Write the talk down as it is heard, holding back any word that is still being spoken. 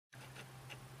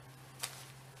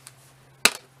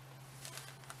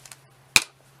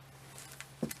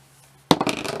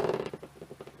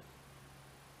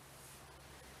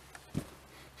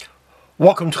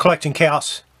Welcome to Collecting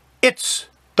Chaos. It's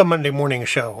the Monday Morning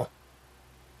Show.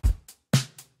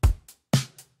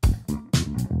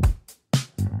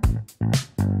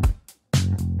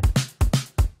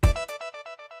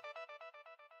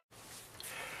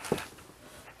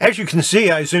 As you can see,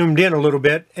 I zoomed in a little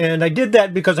bit, and I did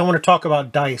that because I want to talk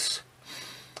about dice.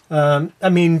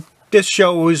 This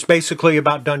show is basically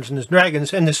about Dungeons and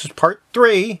Dragons, and this is part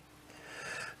 3.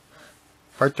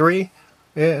 Part 3?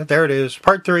 Yeah, there it is.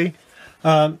 Part 3.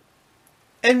 And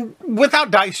without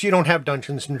dice, you don't have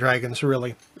Dungeons and Dragons,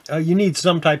 really. You need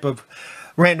some type of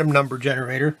random number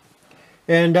generator.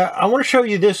 And I want to show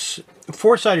you this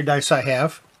 4-sided dice I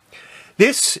have.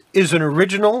 This is an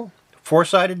original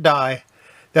 4-sided die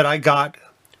that I got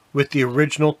with the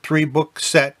original 3-book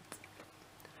set,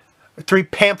 3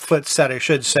 pamphlet set, I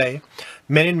should say,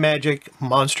 Men in Magic,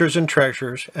 Monsters and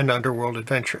Treasures, and Underworld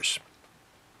Adventures.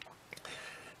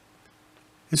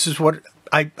 This is what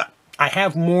I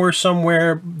have more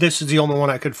somewhere. This is the only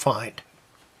one I could find.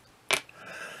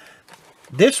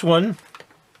 This one,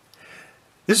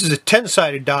 this is a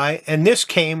 10-sided die, and this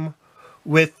came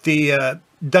with the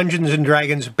Dungeons and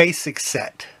Dragons basic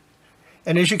set.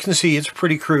 And as you can see, it's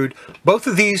pretty crude. Both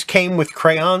of these came with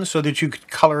crayons so that you could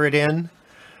color it in.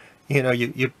 You know,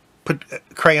 you put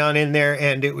crayon in there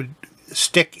and it would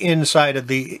stick inside of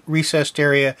the recessed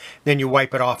area. Then you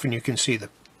wipe it off and you can see the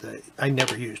I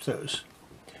never used those.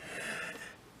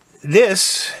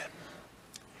 This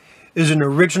is an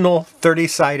original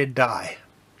 30-sided die.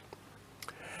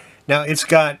 Now it's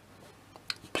got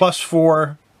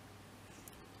 +4,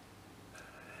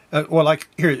 well, like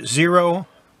here, 0,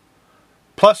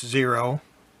 +0,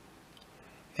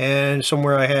 and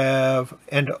somewhere I have,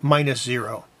 and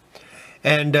 -0.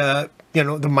 And, you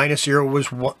know, the -0 was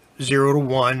 0 to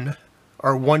 1,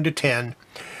 or 1 to 10.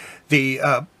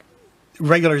 The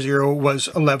regular 0 was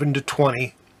 11 to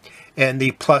 20. And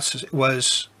the plus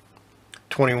was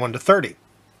 21 to 30.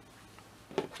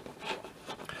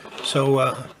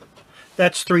 So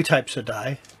that's 3 types of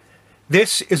die.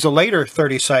 This is a later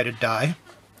 30-sided die,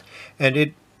 and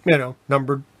it, you know,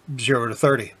 numbered 0 to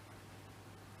 30.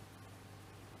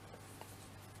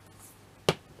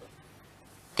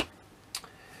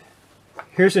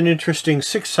 Here's an interesting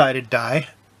 6-sided die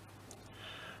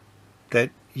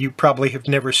that you probably have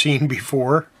never seen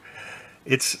before.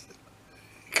 It's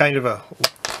kind of a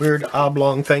weird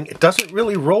oblong thing. It doesn't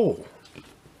really roll.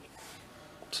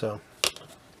 So,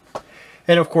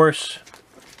 and of course,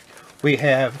 we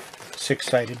have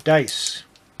 6-sided dice.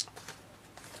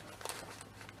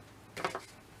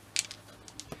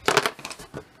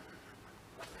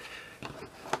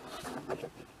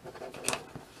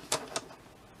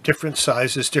 Different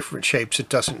sizes, different shapes, it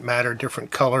doesn't matter.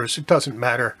 Different colors, it doesn't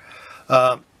matter.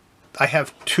 I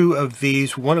have 2 of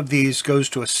these. One of these goes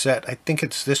to a set. I think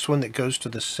it's this one that goes to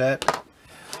the set.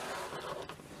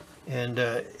 And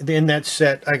in that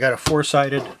set, I got a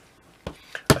 4-sided,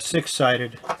 a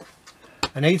 6-sided,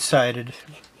 an 8-sided,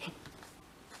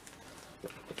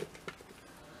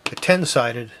 a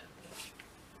 10-sided,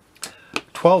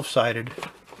 12-sided,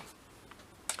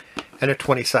 and a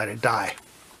 20-sided die.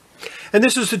 And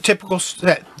this is the typical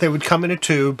set. They would come in a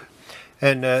tube.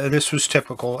 And this was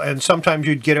typical. And sometimes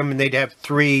you'd get them and they'd have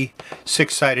 3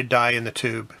 6-sided die in the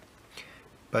tube.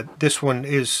 But this one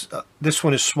is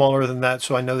smaller than that,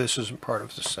 so I know this isn't part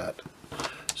of the set.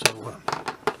 So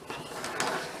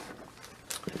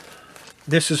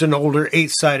this is an older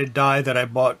 8-sided die that I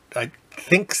bought. I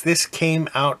think this came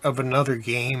out of another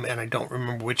game, and I don't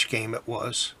remember which game it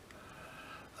was.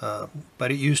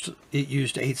 But it used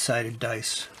 8-sided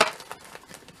dice.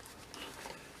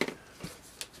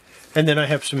 And then I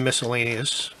have some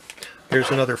miscellaneous.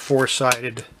 There's another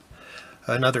 4-sided,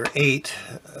 another 8,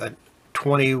 a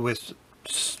 20 with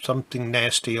something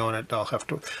nasty on it. I'll have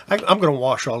to. I'm going to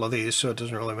wash all of these, so it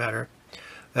doesn't really matter.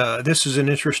 This is an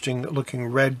interesting looking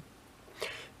red.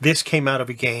 This came out of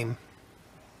a game.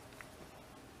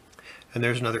 And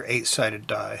there's another 8-sided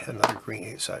die, another green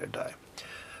 8-sided die.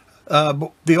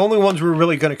 But the only ones we're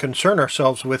really going to concern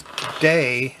ourselves with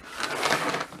today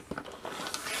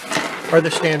are the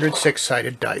standard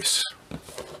 6-sided dice.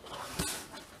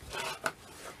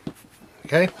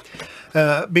 Okay?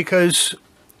 Because,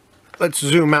 let's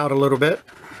zoom out a little bit.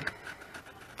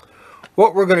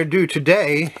 What we're going to do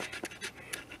today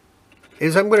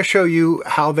is I'm going to show you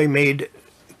how they made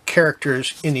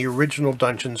characters in the original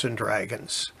Dungeons and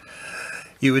Dragons.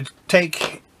 You would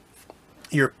take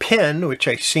your pen, which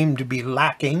I seem to be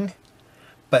lacking,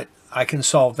 but I can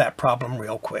solve that problem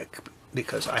real quick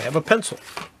because I have a pencil.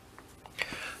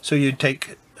 So you'd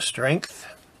take strength,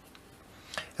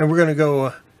 and we're going to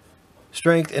go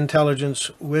strength, intelligence,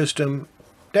 wisdom,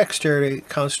 dexterity,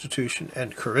 constitution,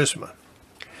 and charisma.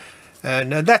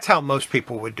 And that's how most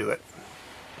people would do it.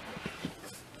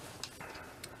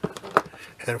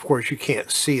 And of course you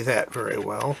can't see that very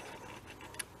well.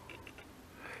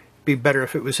 Be better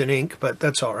if it was in ink, but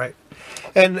that's all right.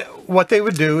 And what they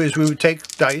would do is we would take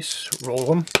dice, roll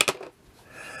them.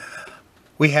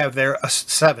 We have there a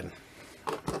 7.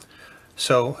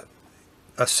 So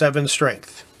a 7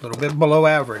 strength, a little bit below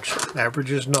average.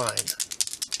 Average is 9.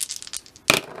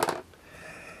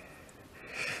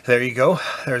 There you go.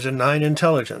 There's a 9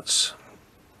 intelligence.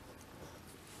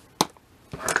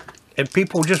 And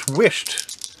people just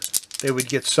wished they would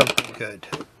get something good.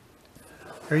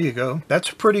 There you go.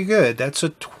 That's pretty good. That's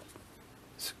a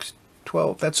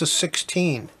 12. That's a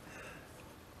 16.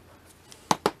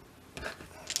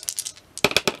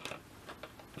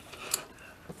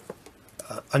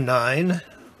 A 9.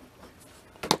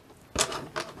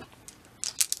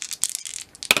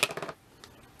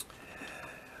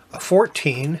 A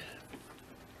 14.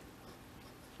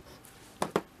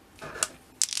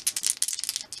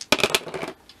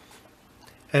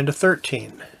 And a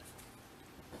 13.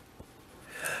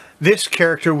 This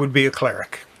character would be a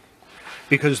cleric,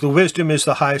 because the wisdom is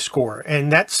the high score,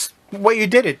 and that's the way you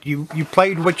did it. You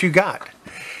played what you got.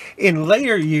 In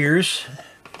later years,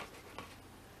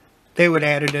 they would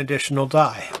add an additional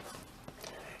die.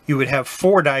 You would have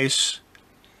 4 dice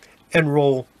and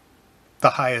roll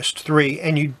the highest 3,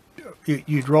 and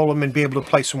you'd roll them and be able to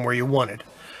place them where you wanted.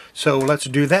 So let's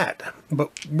do that.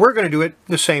 But we're going to do it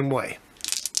the same way.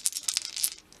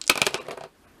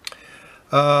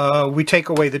 We take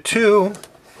away the 2,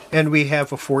 and we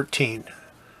have a 14.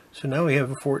 So now we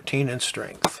have a 14 in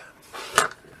strength.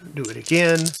 Do it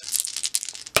again.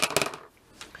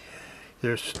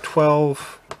 There's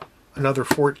 12, another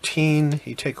 14.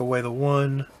 You take away the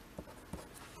 1.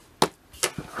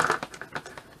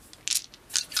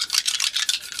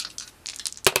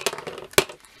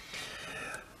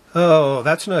 Oh,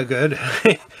 that's not good.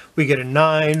 We get a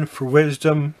 9 for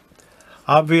wisdom.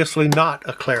 Obviously not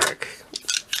a cleric.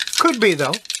 Could be,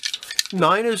 though.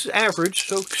 9 is average,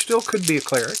 so still could be a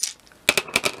cleric.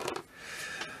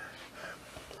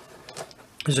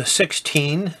 There's a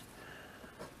 16.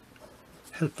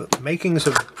 Has the makings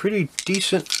of pretty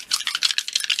decent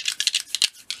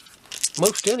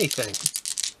most anything.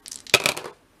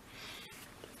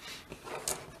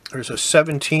 There's a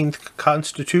 17th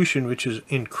constitution, which is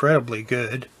incredibly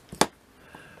good.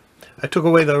 I took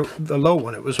away the low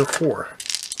one. It was a 4.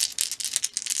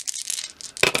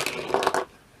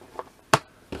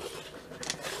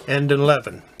 And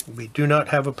 11. We do not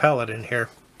have a paladin here.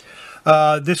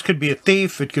 This could be a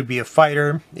thief, it could be a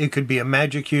fighter, it could be a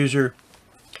magic user.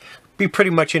 Be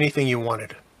pretty much anything you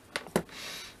wanted.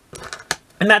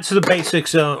 And that's the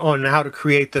basics on how to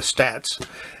create the stats.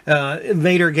 In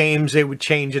later games they would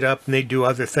change it up and they'd do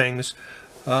other things.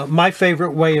 My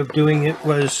favorite way of doing it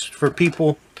was for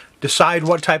people decide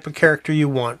what type of character you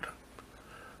want.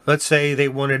 Let's say they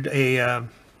wanted a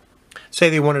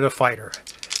fighter,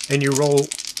 and you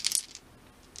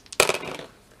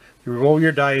roll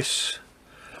your dice.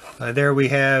 There we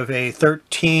have a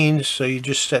 13, so you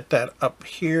just set that up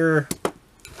here.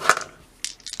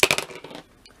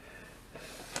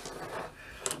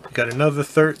 Got another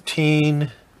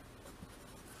 13.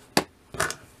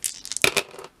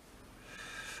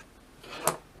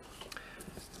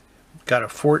 Got a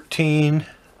 14.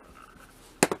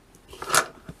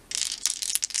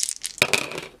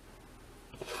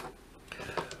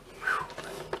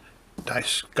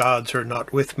 Dice gods are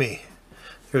not with me.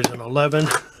 There's an 11.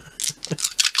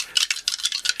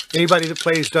 Anybody that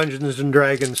plays Dungeons and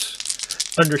Dragons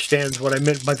understands what I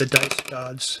meant by the dice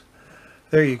gods.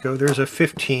 There you go. There's a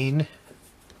 15.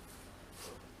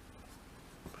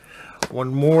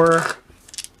 One more.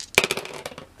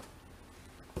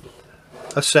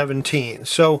 A 17.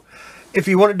 So if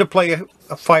you wanted to play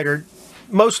a fighter,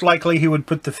 most likely he would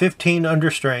put the 15 under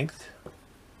strength.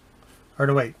 Or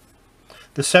no, wait.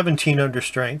 The 17 under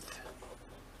strength.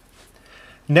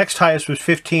 Next highest was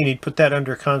 15. He'd put that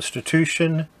under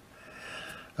constitution.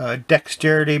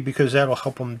 Dexterity, because that'll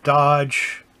help him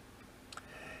dodge.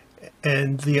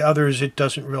 And the others, it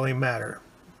doesn't really matter.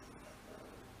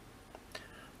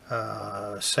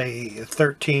 Say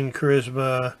 13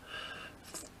 charisma,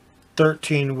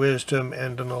 13 wisdom,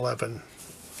 and an 11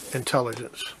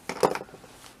 intelligence.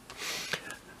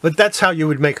 But that's how you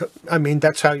would make, I mean,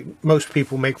 that's how most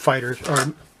people make fighters.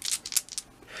 Or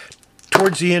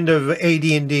towards the end of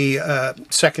AD&D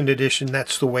 2nd edition,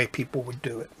 that's the way people would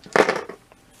do it.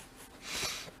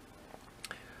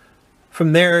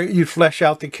 From there, you flesh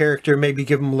out the character, maybe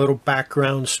give them a little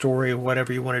background story or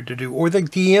whatever you wanted to do. Or the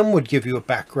DM would give you a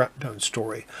background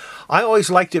story. I always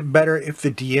liked it better if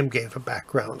the DM gave a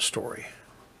background story.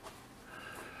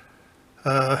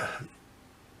 I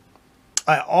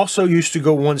also used to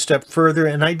go one step further,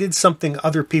 and I did something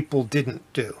other people didn't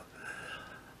do.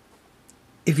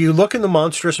 If you look in the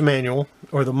Monstrous Manual,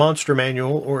 or the Monster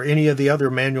Manual, or any of the other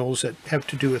manuals that have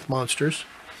to do with monsters,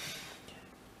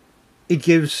 it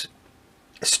gives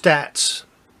stats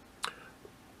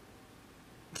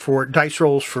for dice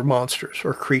rolls for monsters,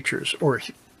 or creatures, or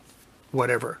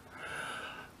whatever.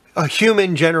 A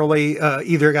human generally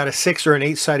either got a 6 or an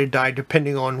 8-sided die,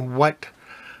 depending on what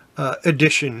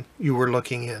edition you were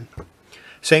looking in.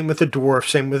 Same with the dwarf,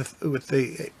 same with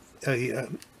the...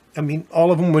 I mean,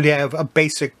 all of them would have a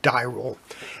basic die roll.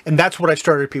 And that's what I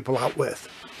started people out with.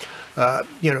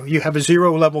 You know, you have a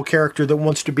 0-level character that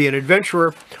wants to be an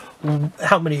adventurer.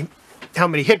 How many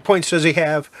hit points does he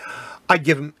have? I'd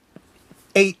give him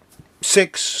 8,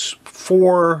 6,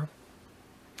 4...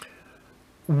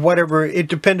 whatever. It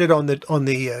depended on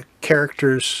the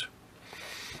character's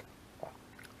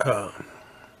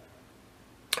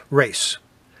race,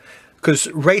 because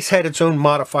race had its own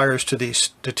modifiers to these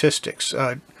statistics.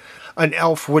 An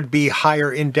elf would be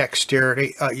higher in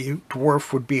dexterity, a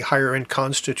dwarf would be higher in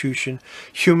constitution,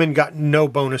 human got no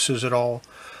bonuses at all,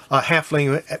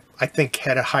 halfling I think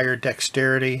had a higher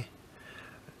dexterity,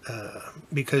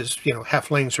 because, you know,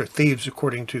 halflings are thieves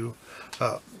according to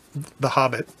The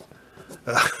Hobbit.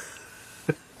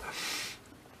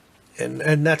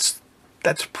 And that's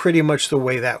pretty much the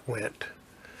way that went.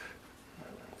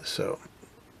 So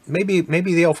maybe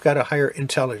the elf got a higher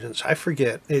intelligence. I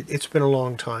forget. It's been a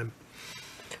long time.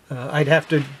 I'd have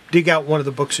to dig out one of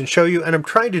the books and show you. And I'm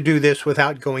trying to do this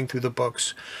without going through the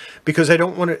books, because I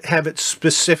don't want to have it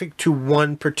specific to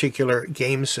one particular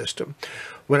game system.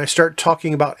 When I start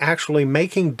talking about actually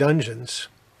making dungeons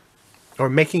or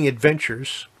making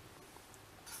adventures,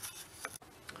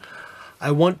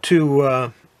 I want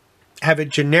to have it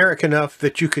generic enough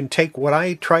that you can take what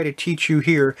I try to teach you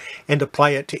here and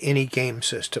apply it to any game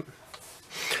system.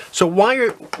 So why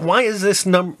is this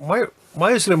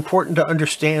why is it important to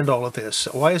understand all of this?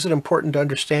 Why is it important to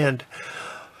understand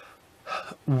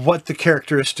what the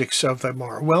characteristics of them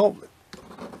are? Well,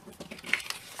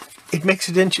 it makes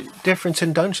a difference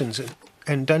in dungeons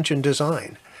and dungeon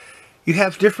design. You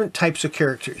have different types of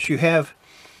characters. You have,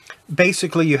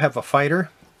 basically, you have a fighter.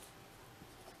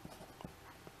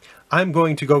 I'm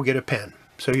going to go get a pen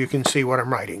so you can see what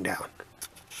I'm writing down.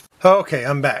 Okay,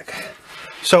 I'm back.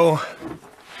 So,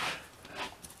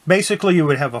 basically you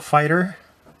would have a fighter.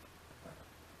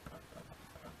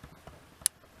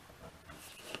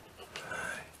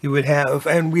 You would have,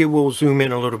 and we will zoom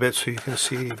in a little bit so you can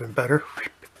see it even better.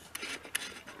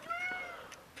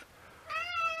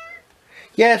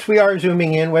 Yes, we are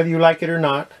zooming in, whether you like it or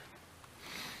not.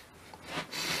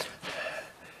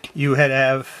 You would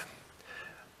have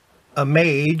a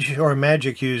mage or a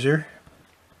magic user.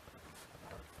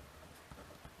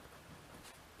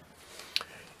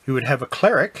 You would have a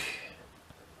cleric,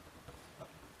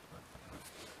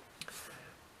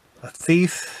 a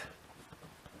thief,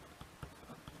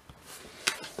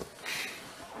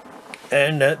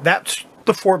 and that's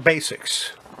the 4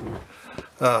 basics.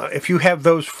 If you have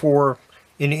those 4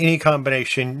 in any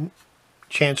combination,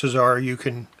 chances are you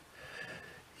can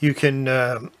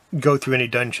go through any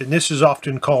dungeon. This is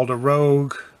often called a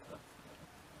rogue.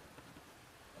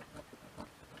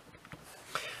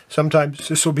 Sometimes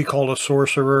this will be called a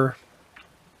sorcerer.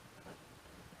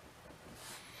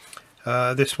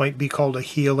 This might be called a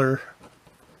healer.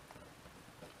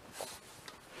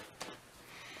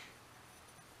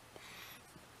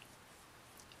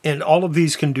 And all of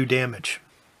these can do damage.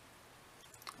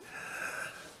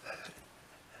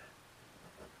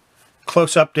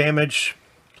 Close-up damage.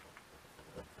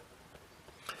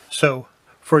 So,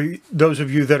 for those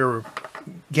of you that are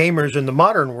gamers in the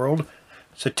modern world,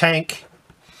 it's a tank,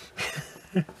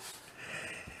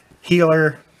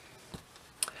 healer,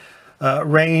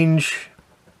 range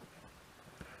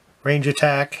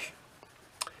attack,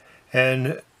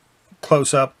 and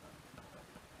close-up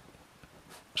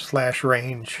 /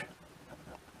 range.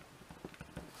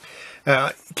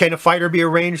 Can a fighter be a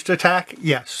ranged attack?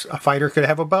 Yes, a fighter could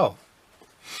have a bow.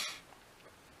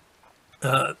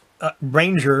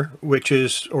 Ranger,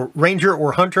 ranger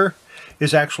or hunter,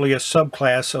 is actually a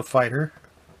subclass of fighter.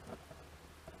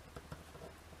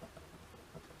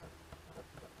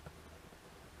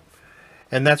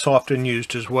 And that's often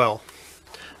used as well.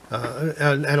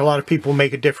 And a lot of people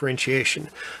make a differentiation.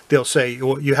 They'll say,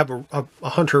 well, you have a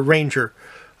hunter ranger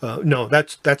No,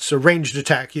 that's a ranged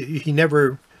attack. He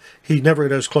never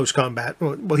does close combat.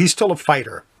 Well, he's still a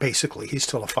fighter, basically. He's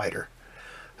still a fighter.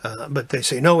 But they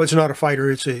say, no, it's not a fighter.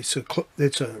 It's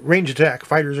a ranged attack.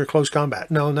 Fighters are close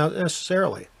combat. No, not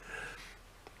necessarily.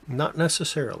 Not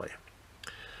necessarily.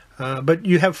 But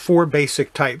you have 4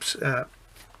 basic types,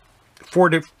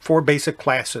 4 basic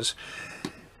classes.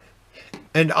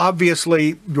 And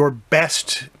obviously, your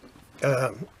best...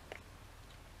 I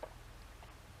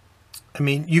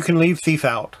mean, you can leave Thief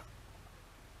out.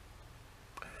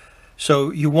 So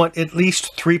you want at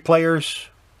least 3 players,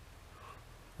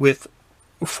 with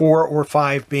 4 or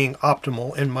 5 being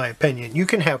optimal, in my opinion. You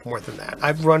can have more than that.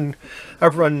 I've run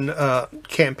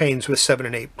campaigns with 7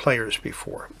 and 8 players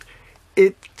before.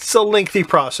 It's a lengthy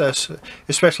process,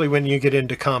 especially when you get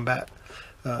into combat.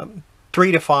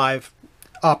 3 to 5,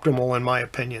 optimal in my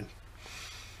opinion.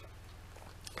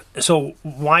 So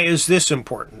why is this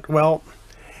important? Well,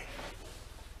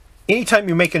 anytime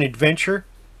you make an adventure,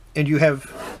 and you have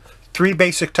 3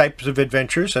 basic types of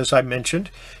adventures, as I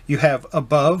mentioned, you have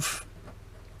above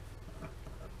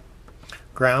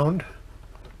ground,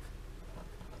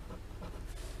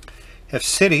 have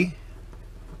city,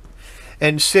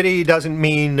 and city doesn't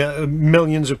mean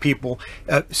millions of people.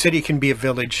 City can be a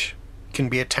village, can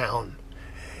be a town.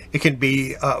 It can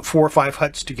be 4 or 5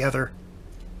 huts together.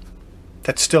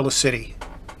 That's still a city,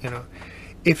 you know.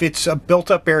 If it's a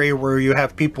built-up area where you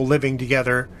have people living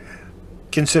together,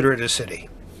 consider it a city.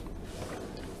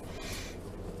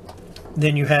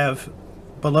 Then you have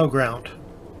below ground,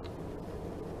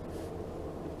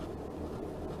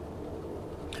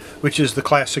 which is the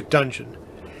classic dungeon.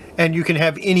 And you can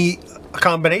have a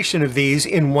combination of these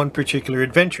in one particular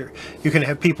adventure. You can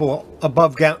have people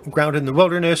above ground in the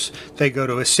wilderness, they go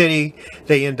to a city,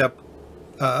 they end up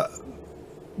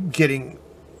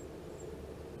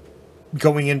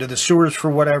going into the sewers for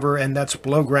whatever, and that's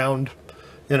below ground,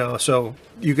 you know. So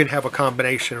you can have a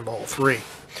combination of all 3.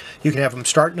 You can have them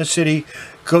start in a city,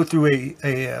 go through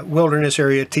a wilderness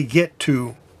area to get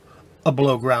to a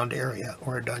below ground area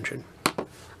or a dungeon.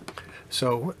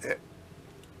 So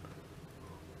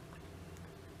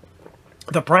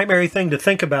the primary thing to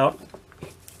think about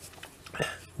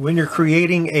when you're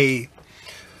creating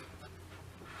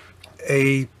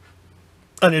an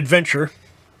adventure,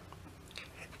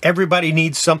 everybody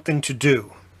needs something to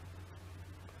do.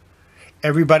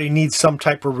 Everybody needs some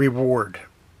type of reward.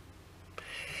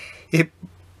 It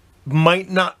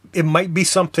might be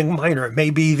something minor. It may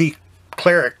be the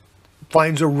cleric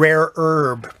finds a rare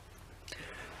herb.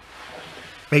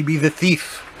 Maybe the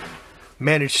thief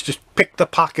managed to pick the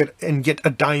pocket and get a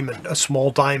diamond, a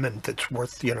small diamond that's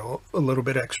worth, you know, a little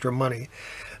bit extra money.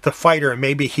 The fighter,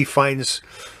 maybe he finds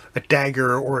a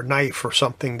dagger or a knife or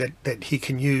something that he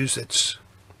can use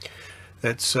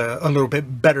that's a little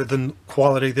bit better than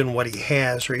quality than what he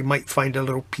has, or he might find a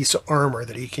little piece of armor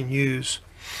that he can use.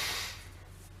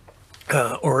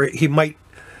 Or he might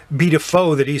beat a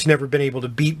foe that he's never been able to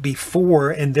beat before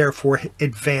and therefore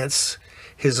advance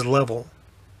his level.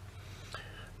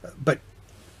 But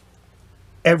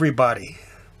everybody,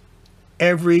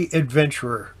 every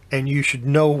adventurer, and you should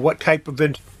know what type of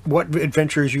what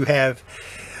adventures you have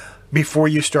before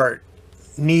you start,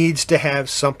 needs to have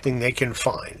something they can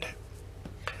find.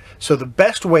 So the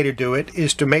best way to do it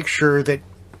is to make sure that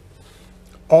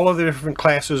all of the different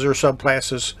classes or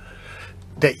subclasses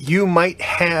that you might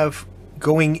have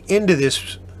going into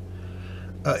this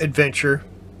adventure,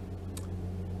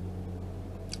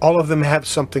 all of them have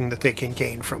something that they can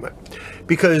gain from it.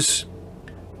 Because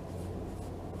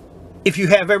if you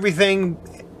have everything,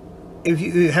 if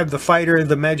you have the fighter,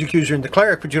 the magic user, and the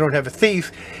cleric, but you don't have a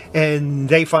thief, and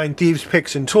they find thieves'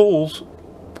 picks and tools,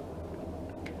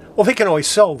 well, they can always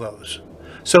sell those.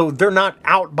 So they're not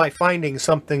out by finding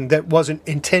something that wasn't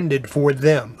intended for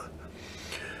them.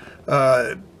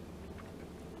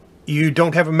 You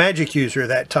don't have a magic user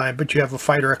that time, but you have a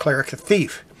fighter, a cleric, a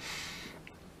thief.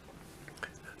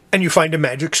 And you find a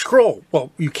magic scroll.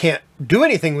 Well, you can't do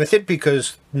anything with it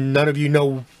because none of you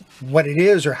know what it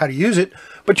is or how to use it,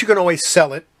 but you can always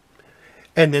sell it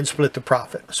and then split the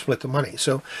profit, split the money.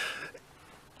 So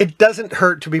it doesn't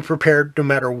hurt to be prepared no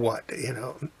matter what, you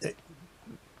know.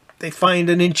 They find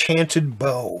an enchanted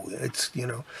bow. It's, you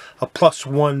know, a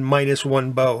 +1,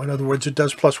 -1 bow. In other words, it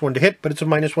does +1 to hit, but it's a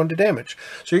 -1 to damage.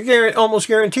 So you're almost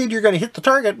guaranteed you're going to hit the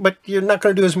target, but you're not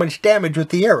going to do as much damage with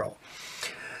the arrow.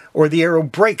 Or the arrow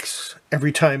breaks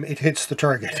every time it hits the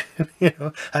target. You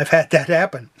know, I've had that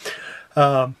happen.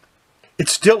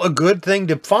 It's still a good thing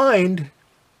to find,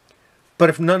 but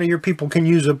if none of your people can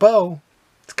use a bow,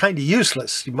 it's kind of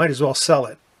useless. You might as well sell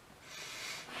it.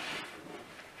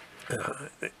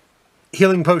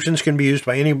 Healing potions can be used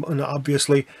by anyone,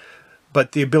 obviously,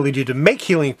 but the ability to make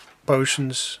healing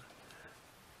potions,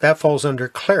 that falls under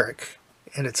cleric,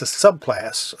 and it's a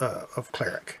subclass of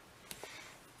cleric.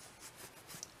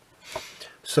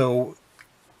 So,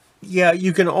 yeah,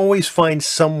 you can always find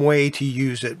some way to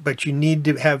use it, but you need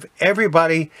to have,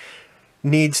 everybody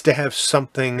needs to have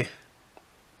something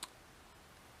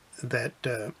that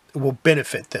will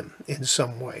benefit them in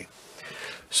some way.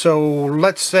 So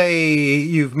let's say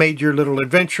you've made your little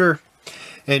adventure,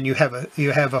 and you have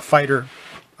a fighter,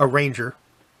 a ranger.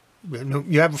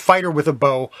 You have a fighter with a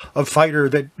bow, a fighter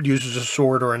that uses a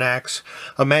sword or an axe,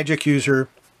 a magic user,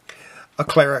 a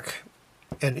cleric,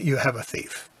 and you have a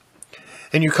thief.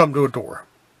 And you come to a door,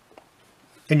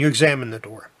 and you examine the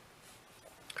door.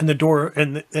 And the door,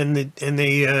 and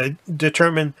they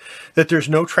determine that there's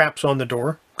no traps on the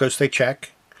door because they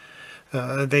check.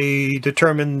 They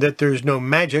determine that there's no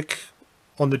magic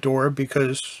on the door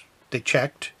because they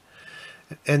checked.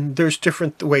 And there's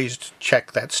different ways to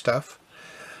check that stuff.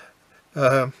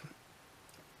 But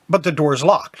the door's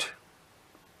locked.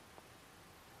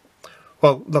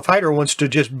 Well, the fighter wants to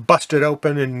just bust it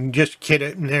open and just get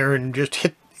it in there and just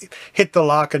hit the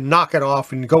lock and knock it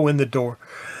off and go in the door.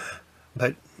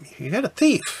 But you got a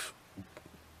thief.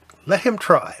 Let him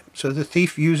try. So the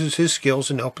thief uses his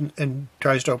skills and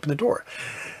tries to open the door.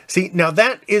 See, now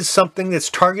that is something that's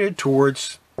targeted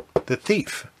towards the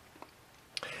thief.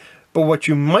 But what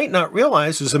you might not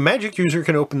realize is the magic user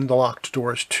can open the locked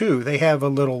doors too. They have a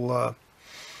little,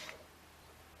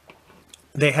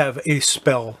 they have a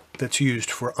spell that's used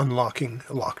for unlocking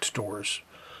locked doors.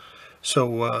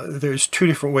 So there's two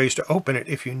different ways to open it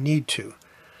if you need to.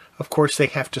 Of course, they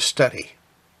have to study.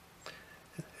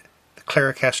 The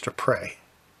cleric has to pray.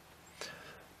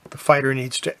 The fighter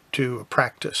needs to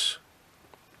practice.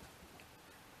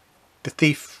 The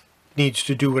thief needs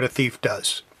to do what a thief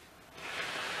does.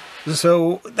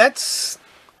 So that's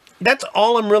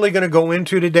all I'm really going to go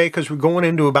into today, because we're going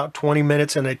into about 20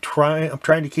 minutes, and I'm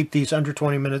trying to keep these under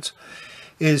 20 minutes,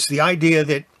 is the idea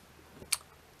that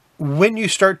when you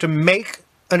start to make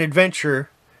an adventure,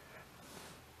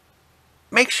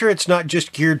 make sure it's not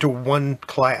just geared to one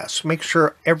class. Make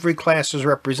sure every class is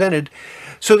represented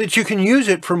so that you can use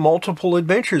it for multiple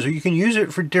adventures, or you can use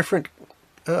it for different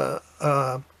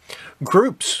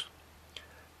groups.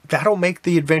 That'll make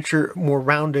the adventure more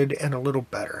rounded and a little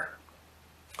better.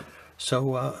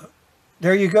 So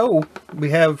there you go.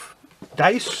 We have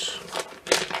dice.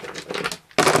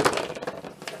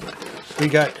 We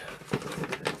got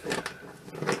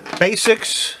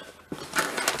basics.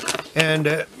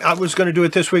 And I was going to do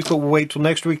it this week, but we'll wait till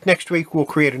next week. Next week, we'll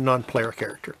create a non-player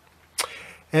character.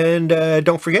 And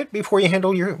don't forget, before you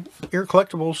handle your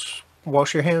collectibles,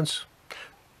 wash your hands.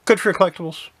 Good for your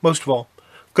collectibles. Most of all,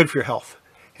 good for your health.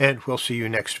 And we'll see you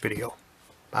next video.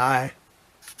 Bye.